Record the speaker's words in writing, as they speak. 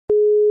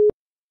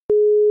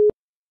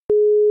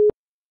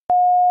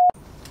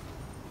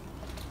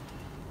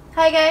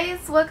Hi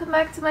guys, welcome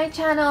back to my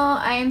channel.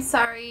 I am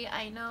sorry,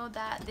 I know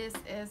that this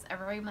is a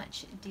very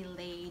much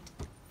delayed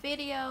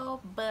video,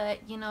 but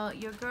you know,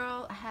 your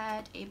girl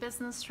had a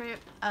business trip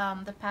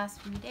the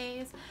past few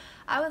days.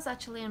 I was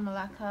actually in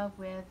Malacca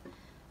with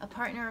a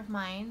partner of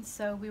mine,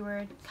 so we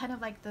were kind of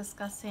like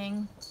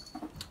discussing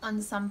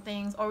on some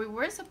things, or we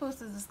were supposed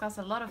to discuss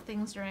a lot of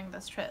things during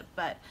this trip,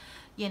 but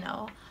you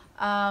know,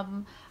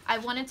 I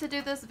wanted to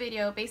do this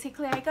video.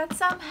 Basically, I got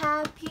some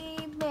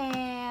happy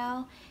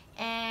mail,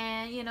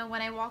 and you know,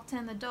 when I walked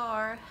in the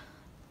door,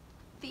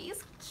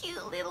 these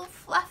cute little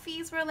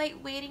fluffies were like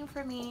waiting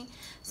for me.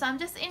 So I'm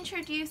just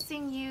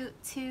introducing you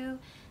to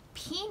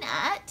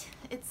Peanut.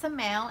 It's a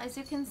male. As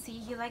you can see,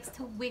 he likes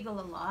to wiggle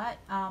a lot.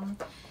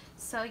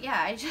 So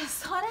yeah, I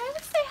just thought I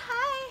would say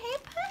hi.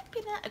 Hey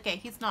Peanut. Okay,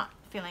 he's not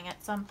feeling it,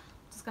 so I'm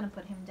just gonna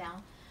put him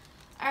down.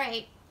 All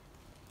right.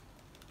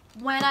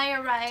 When I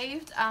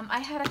arrived, I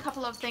had a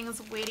couple of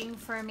things waiting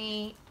for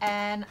me,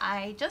 and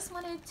I just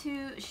wanted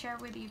to share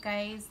with you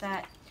guys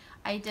that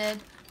I did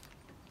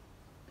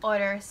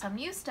order some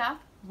new stuff.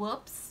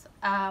 Whoops.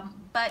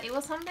 But it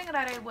was something that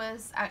I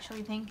was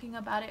actually thinking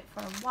about it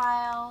for a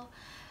while,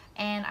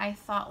 and I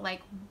thought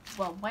like,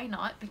 well, why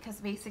not?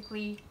 Because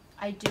basically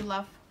I do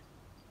love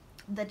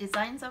the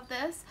designs of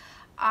this.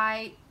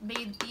 I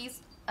made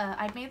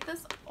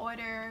this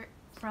order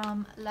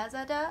from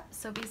Lazada,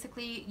 so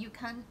basically you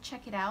can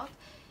check it out.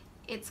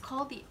 It's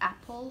called the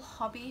Apple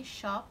Hobby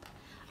Shop.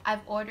 I've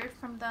ordered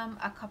from them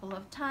a couple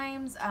of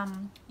times.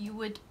 You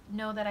would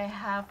know that I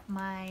have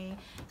my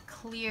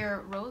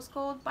clear rose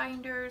gold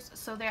binders,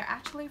 so they're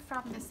actually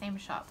from the same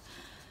shop.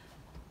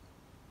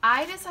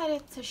 I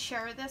decided to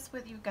share this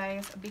with you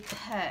guys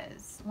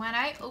because when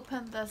I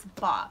opened this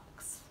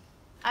box,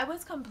 I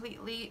was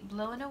completely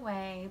blown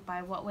away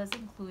by what was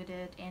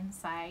included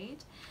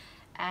inside,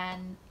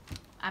 and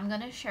I'm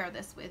gonna share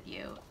this with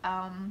you.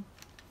 I'm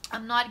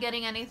not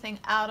getting anything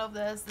out of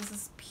this. This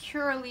is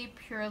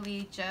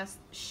purely just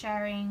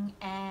sharing,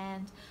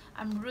 and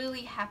I'm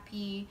really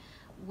happy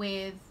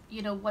with,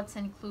 you know, what's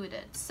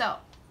included. So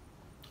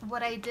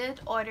what I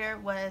did order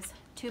was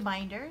 2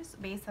 binders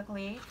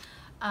basically.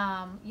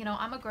 You know,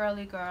 I'm a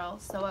girly girl,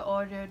 so I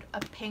ordered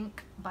a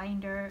pink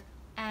binder,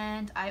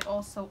 and I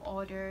also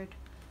ordered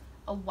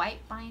a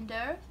white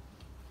binder.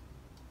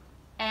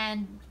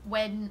 And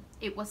when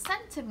it was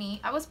sent to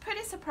me, I was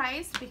pretty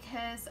surprised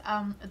because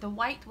the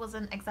white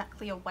wasn't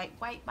exactly a white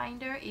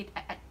binder. It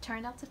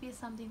turned out to be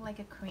something like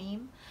a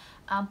cream,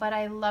 but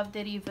I loved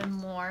it even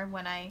more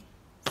when I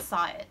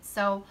saw it.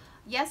 So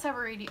yes, I've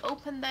already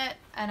opened it,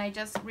 and I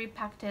just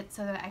repacked it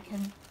so that I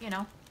can, you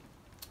know,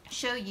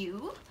 show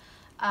you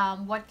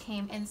what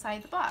came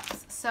inside the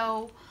box.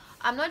 So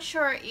I'm not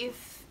sure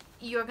if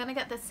you're gonna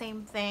get the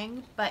same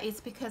thing, but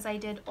it's because I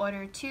did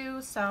order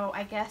 2, so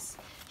I guess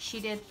she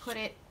did put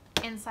it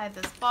inside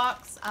this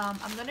box.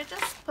 I'm gonna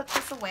just put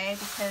this away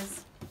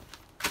because,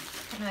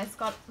 you know, it's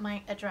got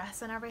my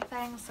address and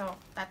everything, so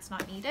that's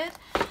not needed.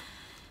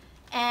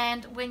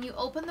 And when you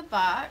open the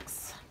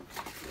box,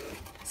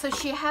 so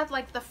she had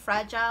like the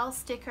fragile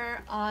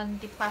sticker on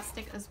the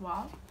plastic as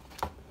well.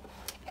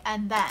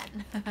 And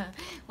then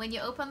when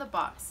you open the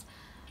box,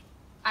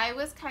 I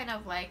was kind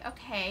of like,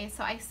 okay,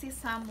 so I see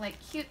some like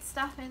cute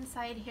stuff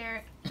inside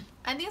here,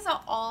 and these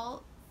are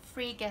all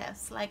free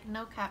gifts, like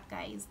no cap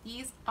guys,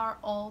 these are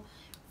all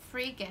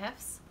free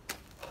gifts.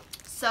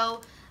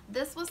 So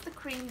this was the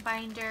cream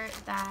binder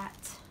that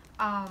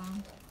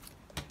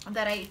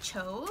I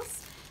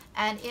chose,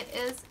 and it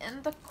is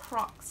in the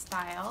croc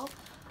style.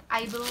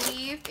 I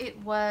believe it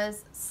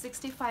was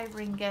 65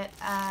 ringgit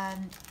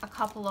and a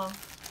couple of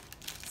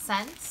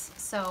cents,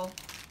 so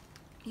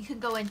you can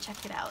go and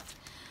check it out.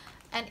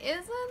 And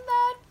isn't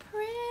that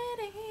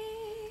pretty?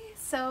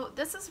 So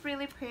this is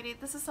really pretty.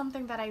 This is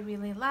something that I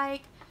really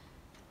like.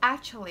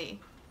 Actually,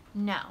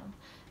 no.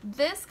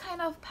 This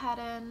kind of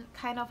pattern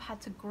kind of had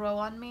to grow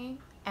on me,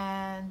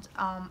 and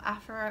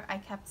after I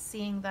kept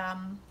seeing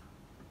them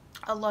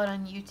a lot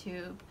on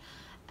YouTube,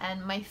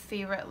 and my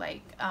favorite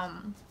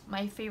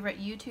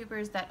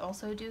YouTubers that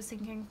also do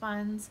sinking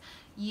funds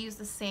use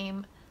the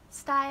same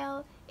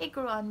style, it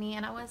grew on me,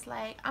 and I was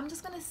like, I'm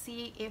just gonna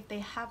see if they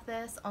have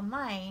this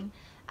online.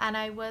 And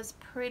I was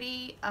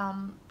pretty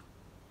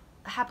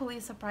happily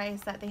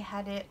surprised that they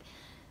had it.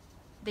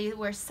 They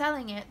were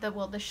selling it.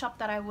 The shop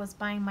that I was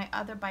buying my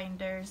other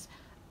binders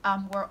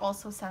were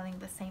also selling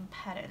the same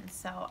pattern.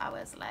 So I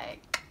was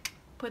like,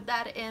 put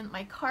that in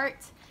my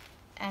cart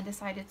and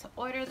decided to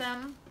order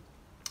them.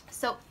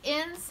 So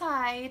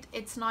inside,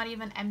 it's not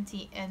even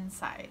empty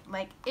inside.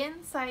 Like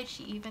inside,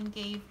 she even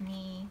gave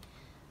me,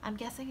 I'm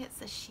guessing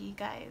it's a she,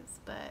 guys,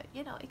 but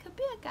you know, it could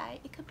be a guy.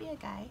 It could be a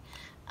guy.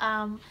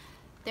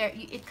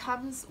 It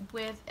comes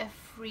with a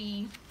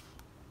free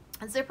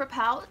zipper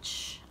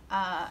pouch,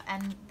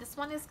 and this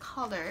one is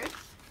colored.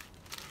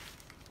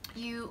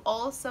 You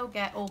also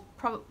get,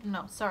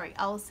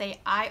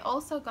 I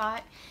also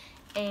got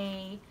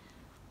a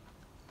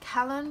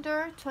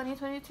calendar,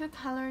 2022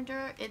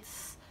 calendar.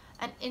 It's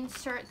an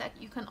insert that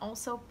you can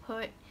also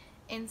put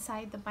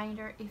inside the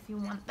binder if you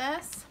want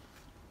this.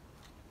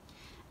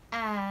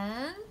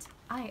 And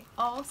I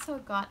also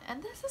got,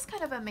 and this is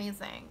kind of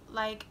amazing,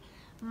 like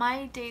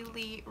my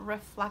daily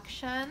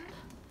reflection.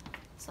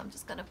 So I'm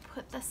just gonna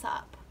put this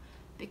up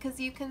because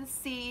you can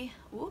see,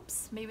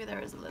 whoops, maybe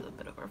there is a little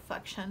bit of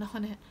reflection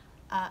on it.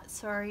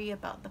 Sorry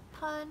about the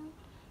pun.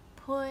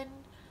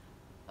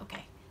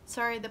 Okay,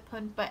 sorry the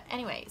pun, but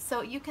anyway,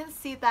 so you can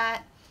see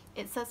that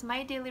it says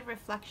my daily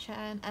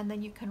reflection, and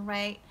then you can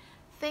write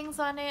things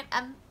on it,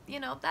 and you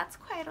know, that's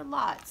quite a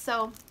lot.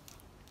 So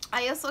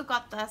I also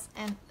got this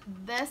in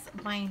this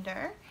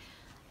binder.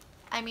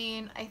 I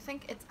mean, I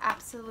think it's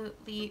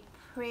absolutely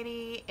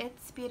pretty.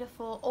 It's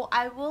beautiful. Oh,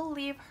 I will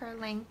leave her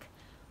link,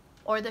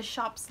 or the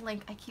shop's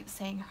link. I keep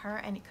saying her,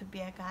 and it could be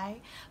a guy,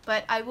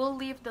 but I will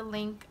leave the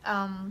link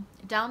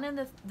down in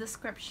the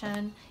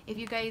description if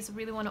you guys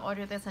really want to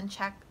order this and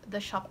check the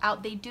shop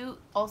out. They do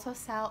also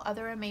sell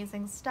other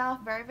amazing stuff,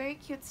 very, very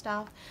cute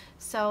stuff,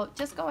 so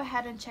just go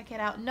ahead and check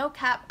it out. No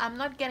cap, I'm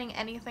not getting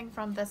anything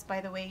from this,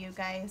 by the way, you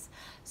guys.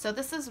 So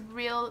this is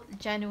real,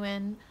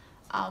 genuine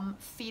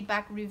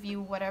feedback,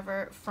 review,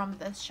 whatever, from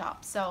this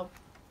shop. So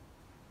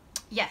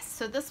yes,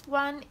 so this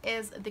one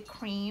is the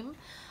cream.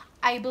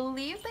 I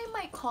believe they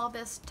might call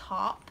this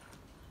top,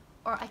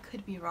 or I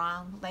could be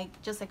wrong,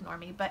 like just ignore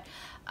me, but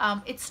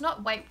it's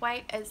not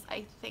white as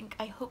I think.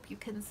 I hope you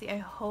can see. I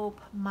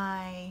hope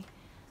my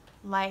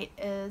light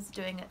is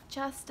doing it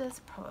justice.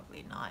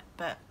 Probably not,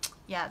 but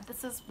yeah,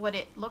 this is what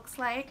it looks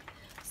like.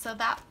 So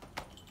that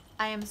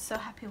I am so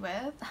happy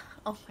with.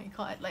 Oh my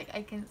god, like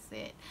I can see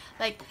it.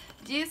 Like,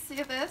 do you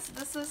see this?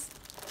 This is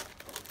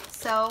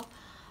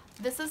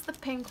the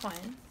pink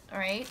one, all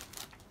right?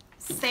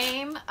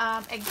 Same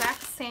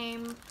exact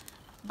same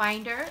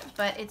binder,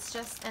 but it's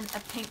just in a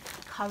pink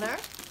color,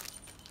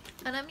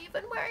 and I'm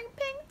even wearing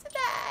pink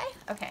today.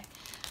 Okay,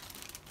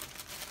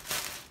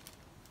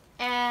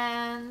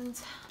 and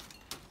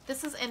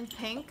this is in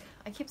pink.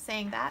 I keep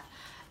saying that.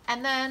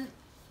 And then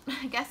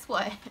guess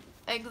what?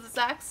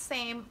 Exact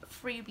same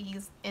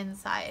freebies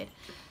inside.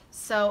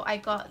 So I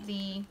got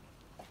the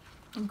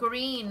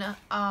green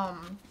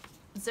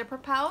zipper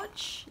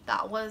pouch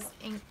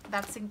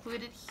that's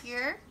included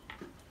here.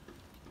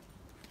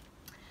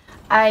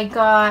 I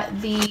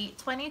got the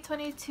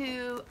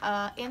 2022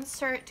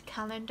 insert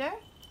calendar.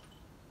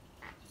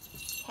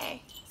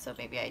 Okay, so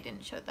maybe I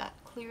didn't show that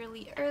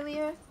clearly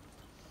earlier.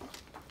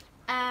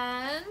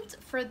 And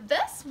for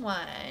this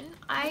one,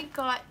 I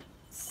got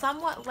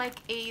somewhat like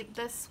a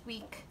this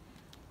week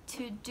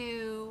to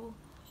do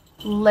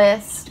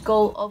list,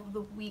 goal of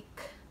the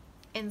week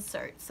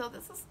insert. So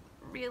this is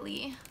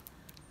really,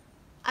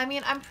 I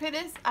mean, I'm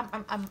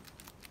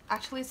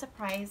actually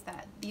surprised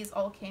that these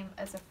all came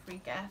as a free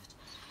gift.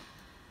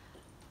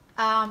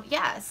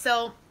 Yeah,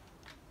 so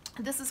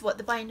this is what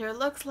the binder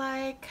looks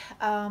like.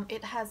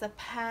 It has a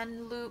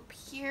pen loop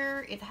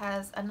here. It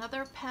has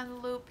another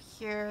pen loop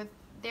here.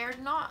 They're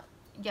not,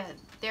 yeah,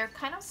 they're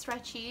kind of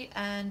stretchy,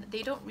 and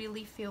they don't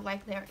really feel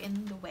like they're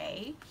in the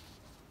way.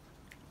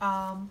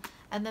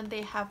 And then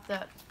they have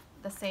the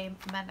same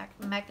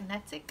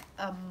magnetic,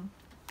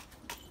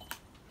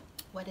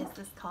 what is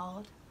this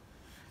called?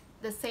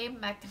 The same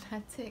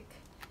magnetic,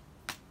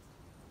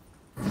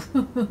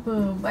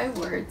 my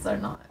words are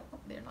not,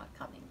 they're not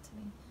coming to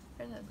me.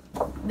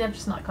 They're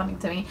just not coming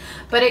to me.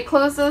 But it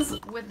closes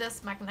with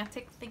this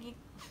magnetic thingy,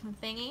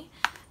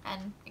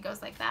 and it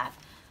goes like that.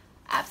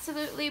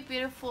 Absolutely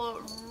beautiful,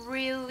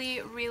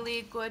 really,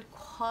 really good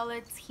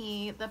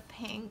quality. The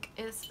pink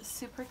is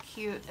super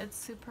cute. It's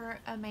super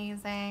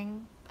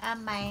amazing.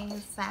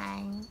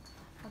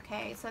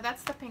 Okay, so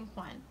that's the pink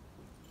one.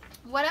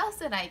 What else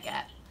did I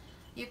get?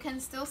 You can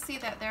still see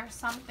that there are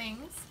some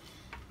things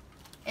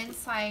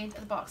inside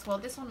the box. Well,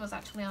 this one was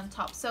actually on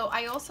top. So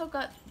I also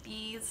got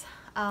these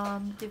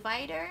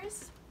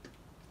dividers.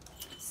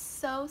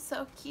 So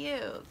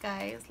cute,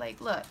 guys. Like,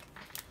 look.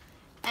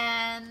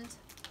 And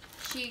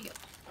she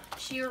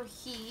or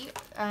he,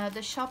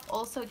 the shop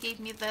also gave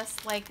me this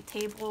like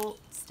table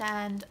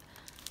stand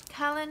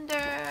calendar,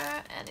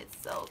 and it's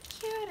so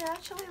cute. It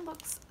actually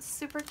looks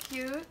super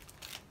cute.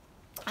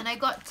 And I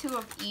got 2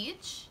 of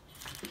each.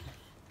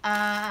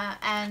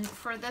 And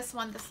for this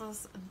one, this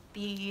is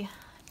the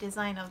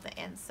design of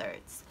the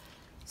inserts.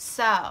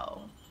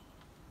 So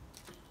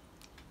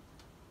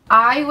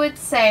I would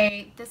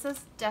say this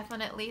is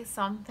definitely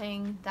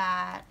something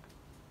that,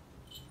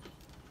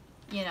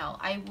 you know,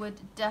 I would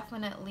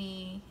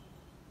definitely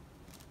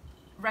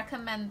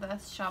recommend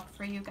this shop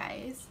for you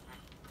guys.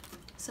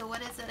 So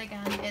what is it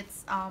again?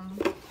 It's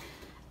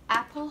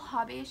Apple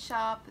Hobby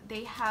Shop.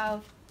 They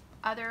have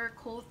other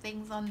cool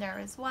things on there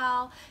as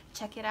well.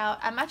 Check it out.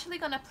 I'm actually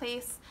gonna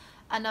place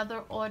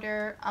another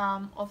order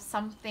of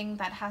something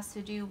that has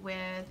to do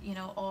with, you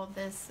know, all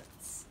this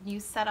new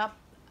setup,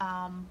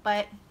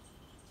 but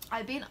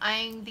I've been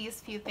eyeing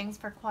these few things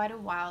for quite a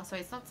while, so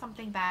it's not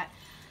something that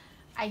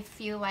I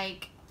feel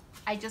like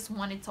I just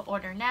wanted to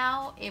order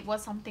now. It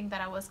was something that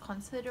I was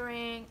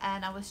considering,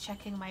 and I was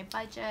checking my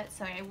budget,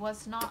 so it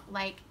was not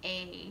like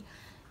a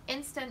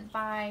instant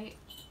buy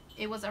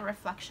it was a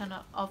reflection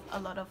of a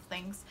lot of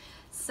things.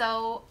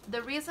 So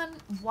the reason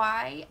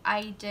why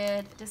I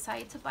did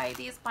decide to buy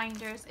these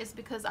binders is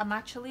because I'm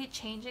actually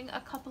changing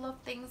a couple of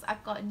things.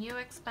 I've got new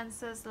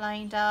expenses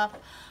lined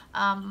up,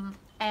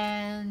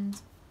 and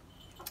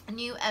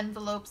new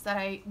envelopes that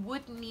I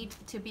would need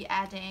to be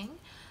adding.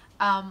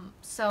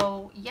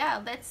 So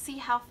yeah, let's see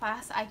how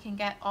fast I can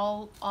get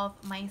all of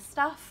my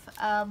stuff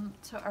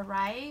to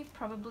arrive.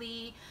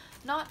 Probably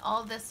not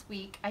all this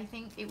week. I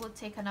think it will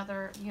take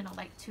another, you know,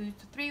 like 2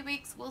 to 3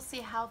 weeks. We'll see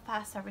how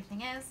fast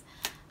everything is.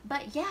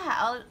 But yeah,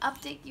 I'll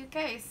update you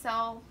guys.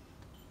 So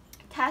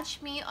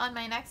catch me on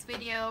my next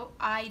video.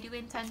 I do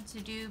intend to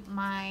do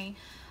my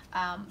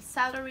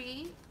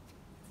salary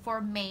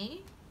for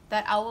May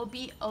that I will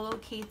be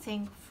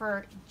allocating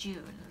for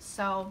June.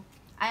 So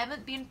I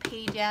haven't been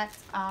paid yet.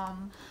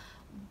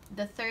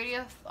 The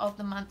 30th of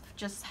the month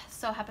just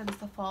so happens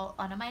to fall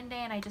on a Monday,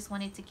 and I just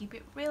wanted to keep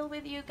it real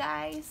with you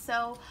guys.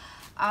 So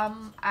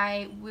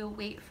I will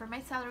wait for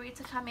my salary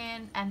to come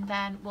in, and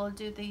then we'll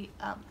do the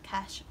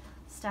cash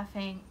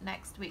stuffing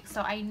next week.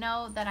 So I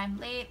know that I'm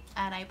late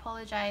and I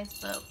apologize,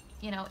 but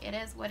you know, it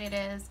is what it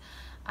is.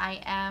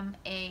 I am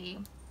a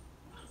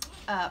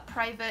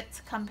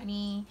private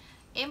company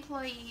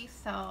employee,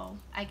 so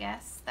I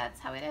guess that's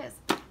how it is.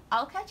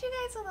 I'll catch you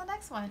guys on the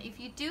next one. If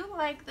you do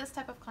like this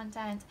type of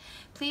content,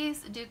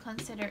 please do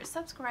consider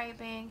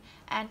subscribing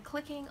and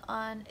clicking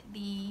on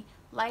the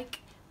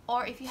like,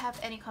 or if you have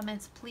any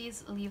comments,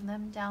 please leave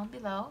them down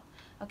below.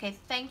 Okay,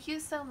 thank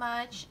you so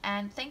much,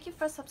 and thank you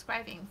for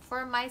subscribing.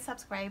 For my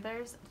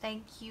subscribers,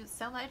 thank you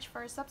so much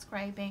for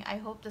subscribing. I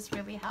hope this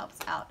really helps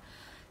out.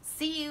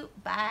 See you.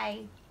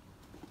 Bye.